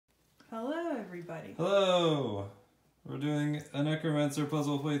everybody. Hello! We're doing a Necromancer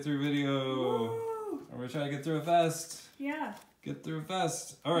puzzle playthrough video. Woo! And we're trying to get through it fast. Yeah. Get through it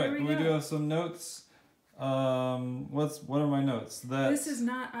fast. Alright, we do have some notes. What are my notes? This is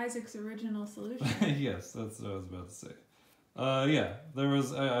not Isaac's original solution. Yes, that's what I was about to say. Yeah,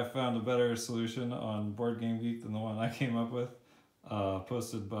 I found a better solution on Board Game Geek than the one I came up with.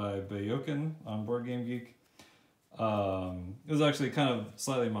 Posted by Bayokin on Board Game Geek. It was actually kind of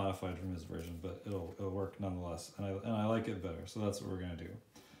slightly modified from his version, but it'll work nonetheless, and I like it better. So that's what we're gonna do.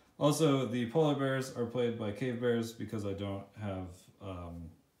 Also, the polar bears are played by cave bears because I don't have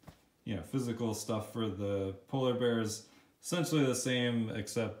physical stuff for the polar bears. Essentially the same,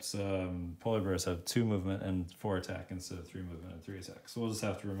 except polar bears have 2 movement and 4 attack instead of 3 movement and 3 attack. So we'll just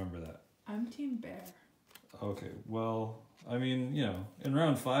have to remember that. I'm Team Bear. Okay, well, I mean, in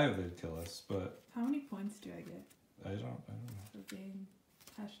round 5 they'd kill us, but How many points do I get? I don't know. For being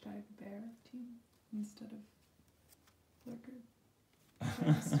 #bear team instead of lurker.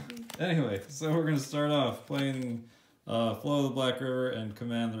 Anyway, so we're going to start off playing Flow of the Black River and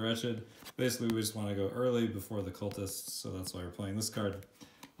Command the Wretched. Basically, we just want to go early before the cultists, so that's why we're playing this card.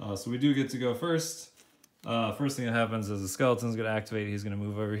 So we do get to go first. First thing that happens is the skeleton's going to activate. He's going to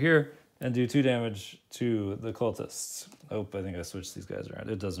move over here and do 2 damage to the cultists. Oh, I think I switched these guys around.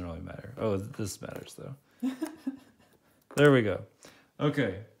 It doesn't really matter. Oh, this matters, though. There we go.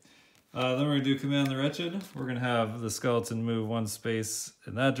 Okay. Then we're going to do Command the Wretched. We're going to have the skeleton move 1 space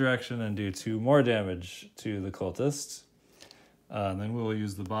in that direction and do 2 more damage to the cultist. And then we'll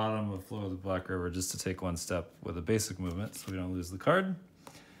use the bottom of Flow of the Black River just to take 1 step with a basic movement so we don't lose the card.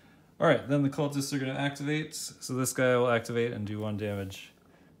 Alright, then the cultists are going to activate. So this guy will activate and do 1 damage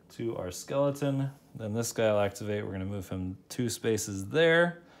to our skeleton. Then this guy will activate. We're going to move him 2 spaces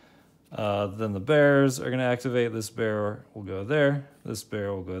there. Then the bears are going to activate. This bear will go there. This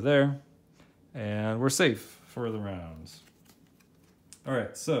bear will go there. And we're safe for the round.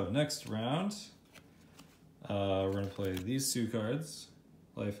 Alright, so next round, we're going to play these 2 cards,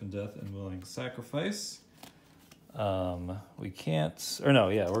 Life and Death and Willing Sacrifice. We're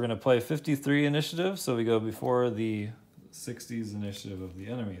going to play 53 initiative, so we go before the 60s initiative of the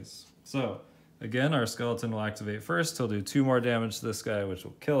enemies. So, again, our skeleton will activate first. He'll do 2 more damage to this guy, which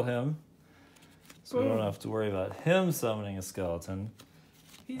will kill him. So we don't have to worry about him summoning a skeleton.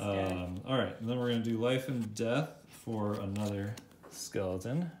 He's dead. Alright, and then we're going to do Life and Death for another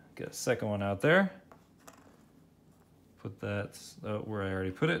skeleton. Get a second one out there. Put that where I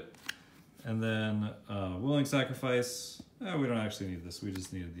already put it. And then Willing Sacrifice. We don't actually need this. We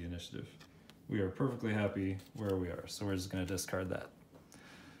just needed the initiative. We are perfectly happy where we are, so we're just going to discard that.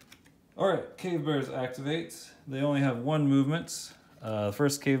 Alright, Cave Bears activate. They only have 1 movement. The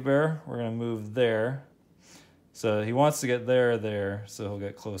first Cave Bear, we're going to move there. So he wants to get there, so he'll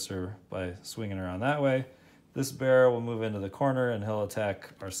get closer by swinging around that way. This bear will move into the corner and he'll attack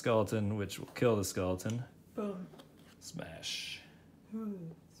our skeleton, which will kill the skeleton. Boom. Smash. Ooh,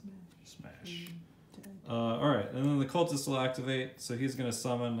 Smash. Alright, and then the cultist will activate, so he's going to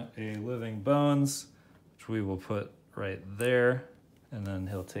summon a Living Bones, which we will put right there, and then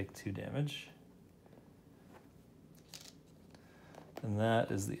he'll take 2 damage. And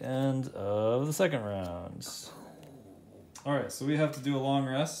that is the end of the second round. Alright, so we have to do a long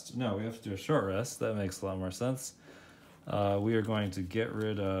rest. No, we have to do a short rest. That makes a lot more sense. We are going to get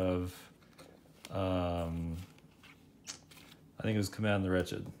rid of... I think it was Command the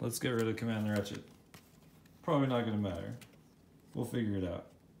Wretched. Let's get rid of Command the Wretched. Probably not going to matter. We'll figure it out.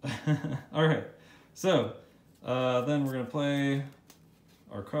 Alright, so then we're going to play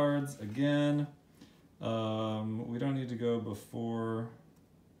our cards again. We don't need to go before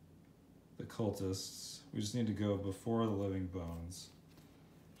the cultists. We just need to go before the Living Bones.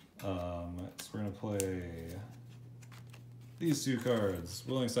 So we're going to play these 2 cards,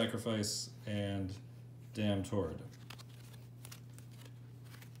 Willing Sacrifice and Damned Horde.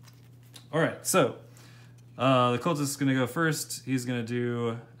 Alright, so the cultist is going to go first. He's going to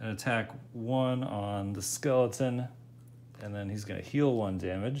do an attack 1 on the skeleton, and then he's going to heal 1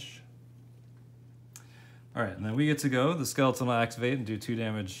 damage. Alright, and then we get to go. The skeleton will activate and do 2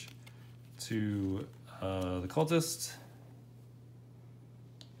 damage to the cultist.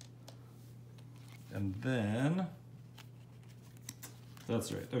 And then...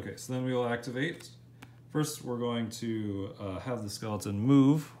 That's right. Okay, so then we will activate. First, we're going to have the skeleton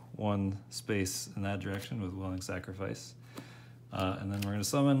move 1 space in that direction with Willing Sacrifice. And then we're going to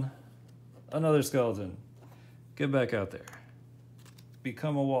summon another skeleton. Get back out there.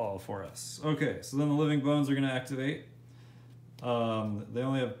 Become a wall for us. Okay, so then the Living Bones are going to activate. They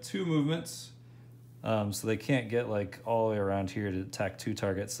only have 2 movements. So they can't get like all the way around here to attack 2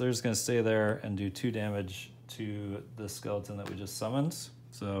 targets. So they're just going to stay there and do 2 damage to the skeleton that we just summoned.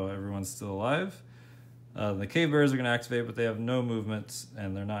 So everyone's still alive. The cave bears are going to activate, but they have no movement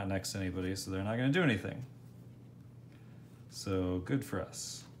and they're not next to anybody, so they're not going to do anything. So good for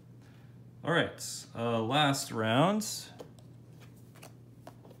us. All right, last round.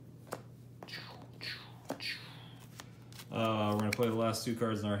 We're going to play the last 2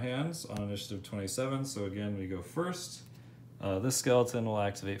 cards in our hands on initiative 27. So again, we go first. This skeleton will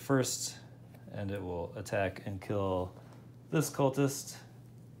activate first, and it will attack and kill this cultist.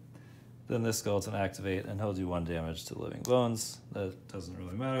 Then this skeleton activate, and he'll do 1 damage to living bones. That doesn't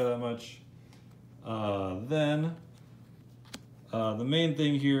really matter that much. The main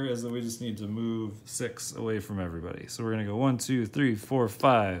thing here is that we just need to move 6 away from everybody. So we're going to go 1, 2, 3, 4,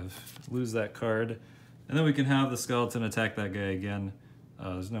 5. Lose that card. And then we can have the skeleton attack that guy again.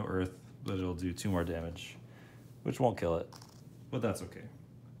 There's no earth, but it'll do 2 more damage, which won't kill it, but that's okay.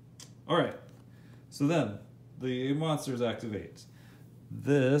 All right, so then the monsters activate.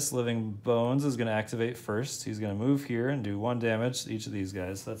 This living bones is going to activate first. He's going to move here and do 1 damage to each of these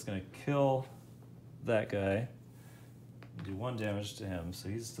guys. So that's going to kill that guy. Do 1 damage to him, so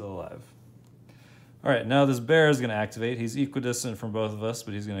he's still alive. All right, now this bear is going to activate. He's equidistant from both of us,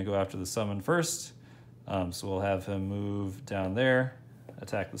 but he's going to go after the summon first. So we'll have him move down there,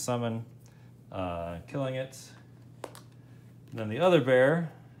 attack the summon, killing it. And then the other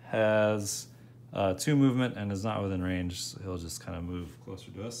bear has 2 movement and is not within range, so he'll just kind of move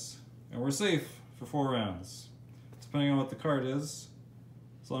closer to us. And we're safe for 4 rounds. Depending on what the card is,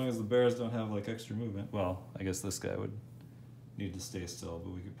 as long as the bears don't have like extra movement. Well, I guess this guy would need to stay still,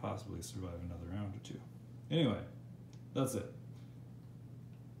 but we could possibly survive another round or 2. Anyway, that's it.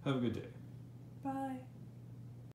 Have a good day. Bye.